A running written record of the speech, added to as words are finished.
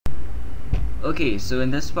Okay, so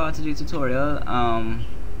in this part of the tutorial,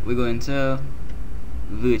 we're going to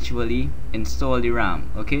virtually install the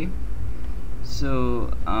RAM. Okay,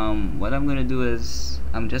 so what I'm going to do is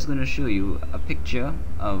I'm just going to show you a picture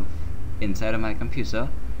of inside of my computer,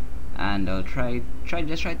 and I'll try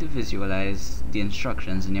to visualize the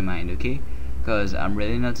instructions in your mind. Okay, because I'm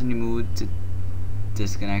really not in the mood to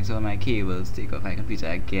disconnect all my cables, take off my computer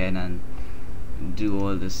again, and do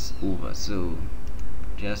all this over. So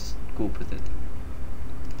just cope with it.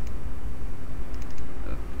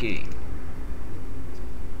 Okay,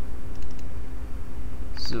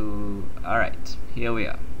 so alright, here we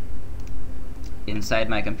are inside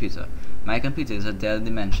my computer. My computer is a Dell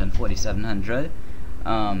Dimension 4700.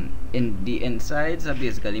 In the insides are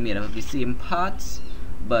basically made up of the same parts,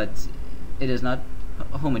 but it is not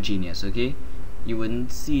homogeneous. Okay, you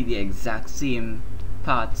wouldn't see the exact same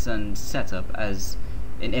parts and setup as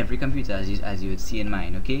in every computer as you would see in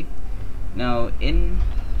mine. Okay, now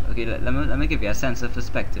let me give you a sense of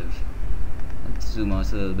perspective. Let's zoom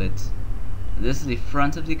out a little bit. This is the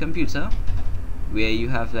front of the computer, where you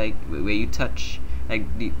have where you touch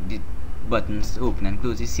the buttons to open and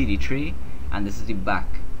close the CD tray, and this is the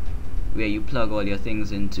back, where you plug all your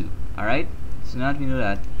things into. Alright, so now that we know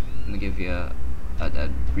that, I'm going to give you a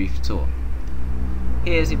brief tour.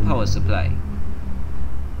 Here's the power supply.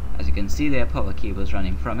 As you can see, there are power cables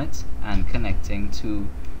running from it and connecting to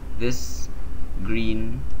this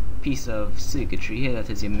green piece of circuitry here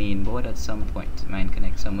that is your main board. At some point mine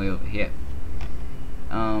connects somewhere over here.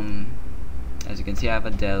 As you can see, I have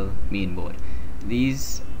a Dell main board.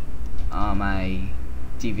 These are my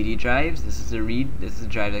DVD drives. This is a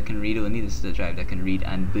drive that can read only. This is a drive that can read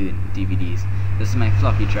and burn DVDs. This is my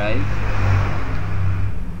floppy drive.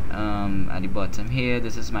 At the bottom here,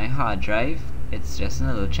 this is my hard drive. It's just a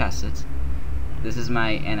little chassis. This is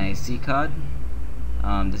my NIC card.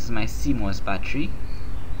 This is my CMOS battery.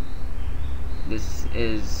 This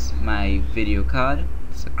is my video card.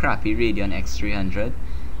 It's a crappy Radeon X300.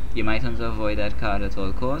 You might want to avoid that card at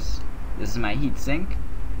all costs. This is my heatsink.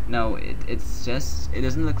 Now it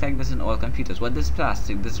doesn't look like this in all computers. What this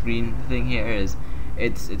plastic, this green thing here is,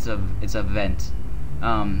 it's a vent.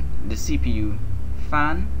 The CPU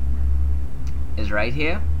fan is right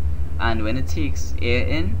here, and when it takes air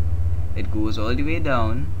in, it goes all the way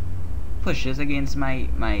down, pushes against my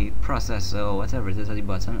processor or whatever it is at the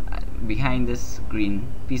bottom behind this green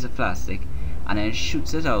piece of plastic, and then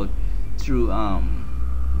shoots it out through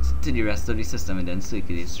to the rest of the system, and then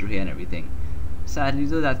circulates through here and everything. Sadly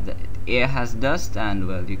though, that the air has dust, and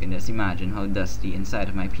well, you can just imagine how dusty inside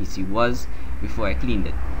of my PC was before I cleaned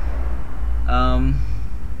it.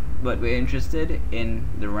 But we're interested in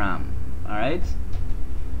the RAM. Alright,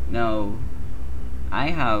 now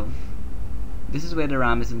this is where the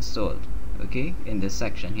RAM is installed. Okay, in this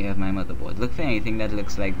section here of my motherboard. Look for anything that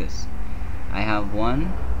looks like this. I have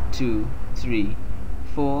 1, 2, 3,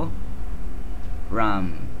 4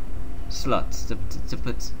 RAM slots to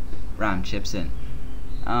put RAM chips in.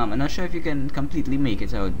 I'm not sure if you can completely make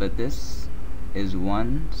it out, but this is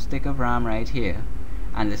one stick of RAM right here,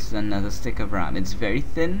 and this is another stick of RAM. It's very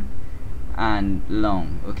thin and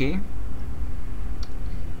long. Okay,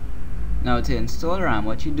 now to install RAM,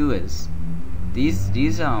 what you do is these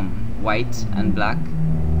white and black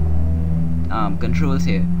controls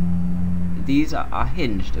here, these are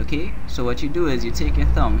hinged. Okay, so what you do is you take your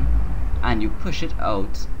thumb and you push it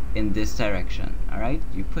out in this direction. Alright,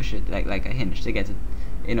 you push it like a hinge to get it,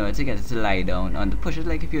 to get it to lie down on the, push it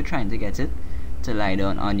like if you're trying to get it to lie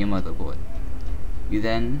down on your motherboard. You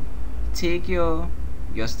then take your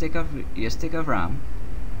stick of RAM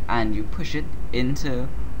and you push it into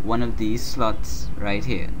one of these slots right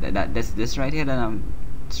here. This right here that I'm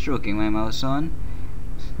stroking my mouse on,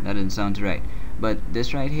 that didn't sound right, but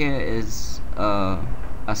this right here is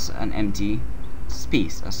an empty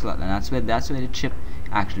space, a slot, and that's where the chip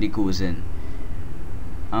actually goes in.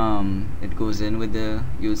 It goes in with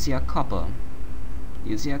you'll see a copper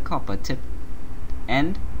tip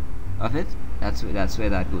end of it. That's where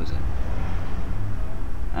that goes in,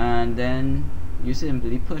 and then you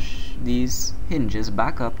simply push these hinges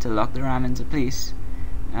back up to lock the RAM into place,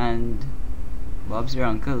 and Bob's your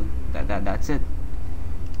uncle. That's it.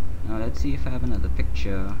 Now let's see if I have another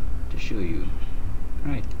picture to show you.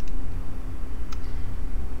 Right,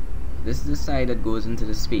 this is the side that goes into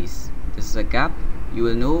the space. This is a gap. You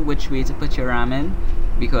will know which way to put your RAM in,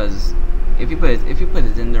 because if you put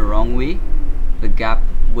it in the wrong way, the gap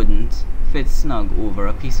wouldn't fit snug over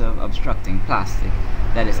a piece of obstructing plastic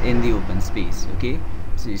that is in the open space. Okay,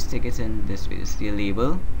 so you stick it in this way. This is the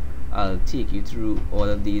label. I'll take you through all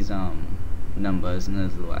of these numbers in a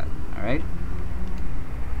little while. Alright,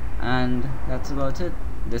 and that's about it.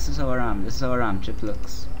 This is how a RAM chip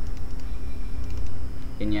looks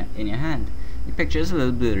in your hand. The picture is a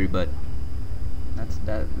little blurry, but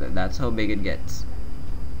that's how big it gets,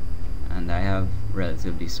 and I have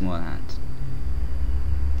relatively small hands.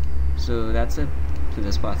 So that's it to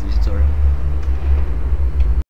this part of the tutorial.